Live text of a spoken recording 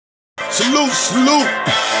Salute, salute.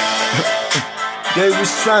 They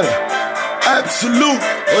was trying to absolute.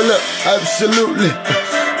 Oh look, absolutely.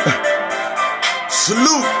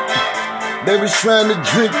 Salute. They was trying to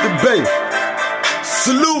drink the bay.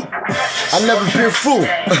 Salute. I never been fool.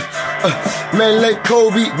 Man like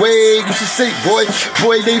Kobe, Wade used to say, boy,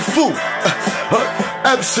 they fool.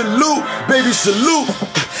 Absolute, baby, salute.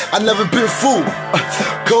 I never been fool.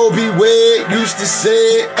 Kobe, Wade used to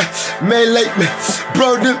say, man like me,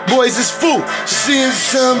 bro, them boys is fool. Seeing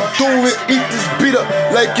some doing, eat this beat up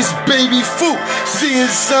like it's baby food. Seeing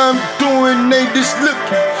some doing, they just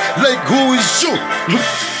looking like who is you?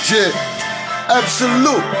 Yeah,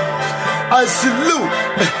 absolute. I salute.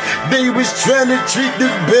 They was trying to treat the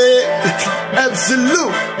bed.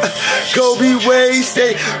 Absolute. Kobe Wade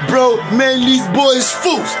say, bro, man, these boys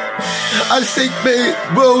fools. I say,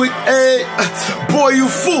 man, bro, hey, boy, you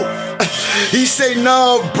fool. He say,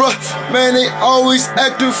 nah, bro, man, they always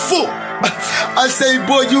acting fool. I say,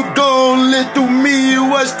 boy, you gon' live through me, you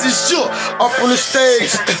watch this shit up on the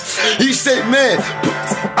stage. He say, man,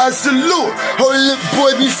 I salute. Hold up,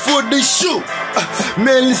 boy, before they shoot.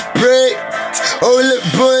 Man, let's pray. Hold up,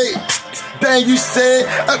 boy. Dang, you say,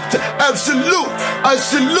 absolute. I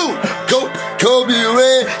salute. Kobe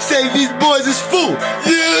Red, say these boys is fool.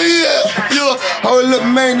 Yeah. Hold up,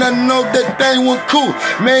 man, I know that thing went cool.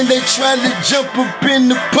 Man, they tried to jump up in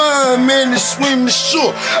the pond, man, to swim the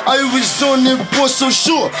shore. I was on that boy so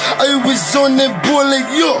sure. I was on that boy like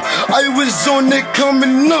yo. I was on that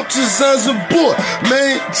coming up since I was a boy.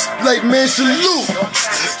 Man, like, man, salute.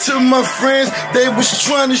 To my friends, they was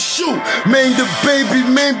trying to shoot. Man, the baby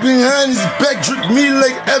man behind his back drink me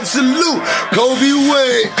like absolute. Kobe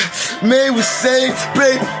Wade, man, was saying,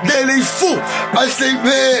 babe, they fool. I say,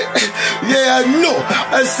 man, yeah, I know.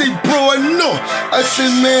 I say, bro, I know. I say,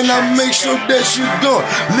 man, I make sure that you don't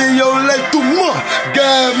live your life through more.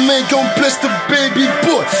 God, man, gon' bless the baby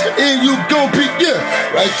boy. And you gon' be, yeah,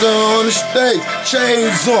 right there on the stage,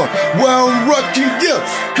 chains on, while I'm rocking, yeah.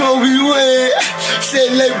 Kobe Wade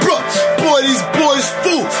said, like, bro, boy, these boys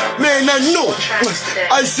fool. Man, I know.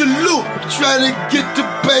 I salute. Try to get the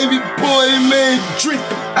baby boy, man, drink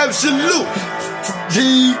them. Absolute.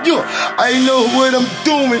 Yeah, I know what I'm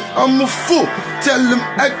doing. I'm a fool. Tell them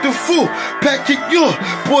act a fool. Pack it up.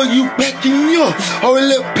 Boy, you packing up. Hold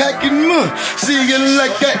up, packing up. See it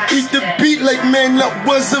like I eat the beat like, man, that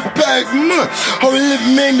was a bag man. Hold up,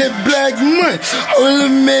 man, that black man. Hold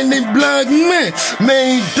up, man, that black man.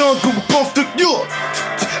 Man, don't go off the door.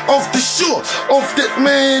 Off the shore, off that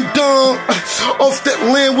man dog, off that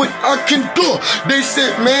land what I can do. They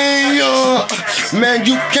said, man, man,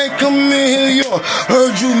 you can't come in here,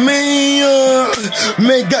 heard you, man,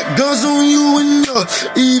 man, got guns on you and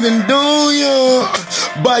even though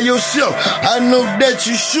by yourself, I know that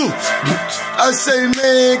you shoot. I say,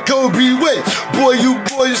 man, Kobe Wade, boy, you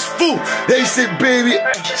boys fool. They say, baby,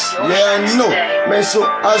 yeah, I know, man, so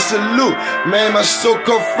I salute. Man, my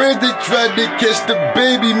so-called friends, they tried to catch the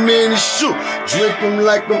baby, man, and shoot. Drink them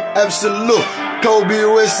like them absolute. Kobe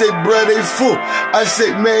Wade say, bro, they fool. I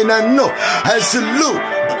say, man, I know, I salute.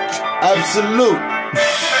 Absolute.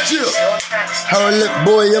 Chill. Hold up,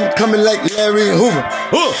 boy, I'm coming like Larry Hoover.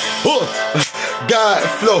 God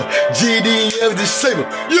flow, GDF the saber.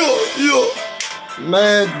 Yo,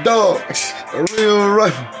 mad dogs, a real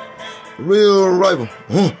rifle,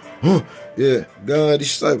 Yeah, God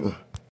disciple.